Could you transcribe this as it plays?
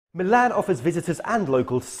Milan offers visitors and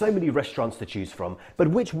locals so many restaurants to choose from, but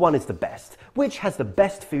which one is the best? Which has the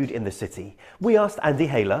best food in the city? We asked Andy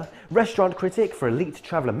Haler, restaurant critic for Elite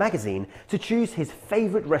Traveller magazine, to choose his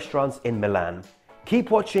favourite restaurants in Milan.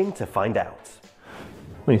 Keep watching to find out.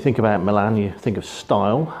 When you think about Milan, you think of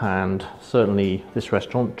style, and certainly this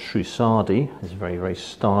restaurant, Trussardi, is a very, very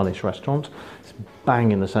stylish restaurant. It's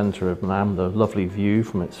bang in the centre of Milan, with a lovely view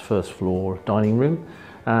from its first floor dining room.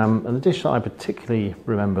 And the dish that I particularly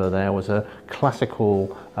remember there was a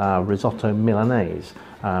classical risotto Milanese.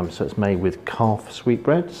 So it's made with calf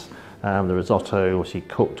sweetbreads. The risotto obviously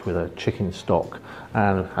cooked with a chicken stock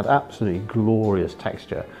and had absolutely glorious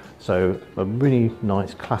texture. So a really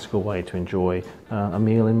nice classical way to enjoy a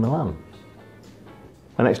meal in Milan.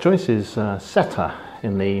 My next choice is Seta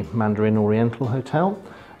in the Mandarin Oriental Hotel.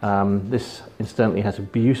 This incidentally has a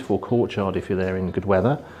beautiful courtyard if you're there in good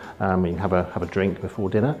weather. You can have a drink before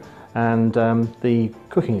dinner, and the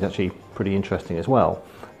cooking is actually pretty interesting as well.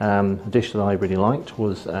 A dish that I really liked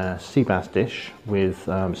was a sea bass dish with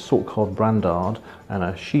salt cod brandard and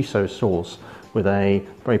a shiso sauce with a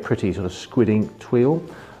very pretty sort of squid ink tuile.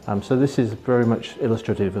 So this is very much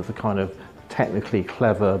illustrative of the kind of technically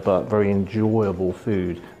clever but very enjoyable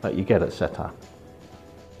food that you get at Seta.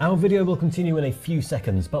 Our video will continue in a few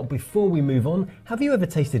seconds, but before we move on, have you ever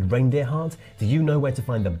tasted reindeer heart? Do you know where to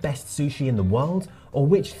find the best sushi in the world? Or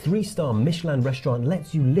which 3-star Michelin restaurant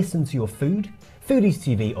lets you listen to your food? Foodies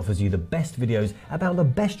TV offers you the best videos about the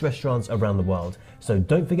best restaurants around the world, so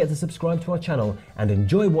don't forget to subscribe to our channel and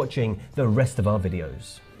enjoy watching the rest of our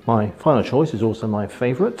videos. My final choice is also my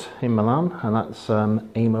favourite in Milan, and that's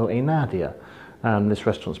Amo e Nadia. This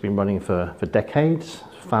restaurant's been running for decades,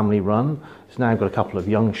 family run. It's now got a couple of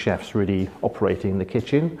young chefs really operating the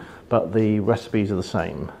kitchen, but the recipes are the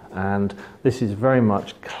same. And this is very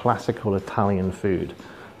much classical Italian food.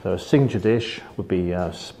 So a signature dish would be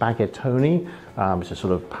spaghettoni. It's a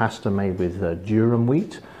sort of pasta made with durum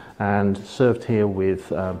wheat and served here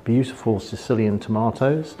with beautiful Sicilian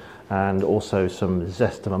tomatoes and also some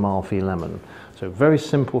zest of Amalfi lemon. So very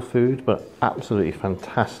simple food, but absolutely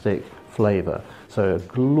fantastic flavour. So a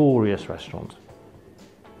glorious restaurant.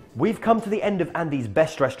 We've come to the end of Andy's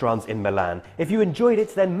best restaurants in Milan. If you enjoyed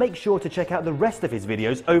it, then make sure to check out the rest of his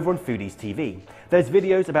videos over on Foodies TV. There's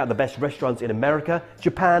videos about the best restaurants in America,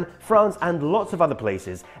 Japan, France and lots of other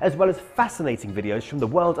places, as well as fascinating videos from the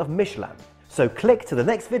world of Michelin. So click to the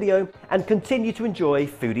next video and continue to enjoy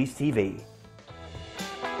Foodies TV.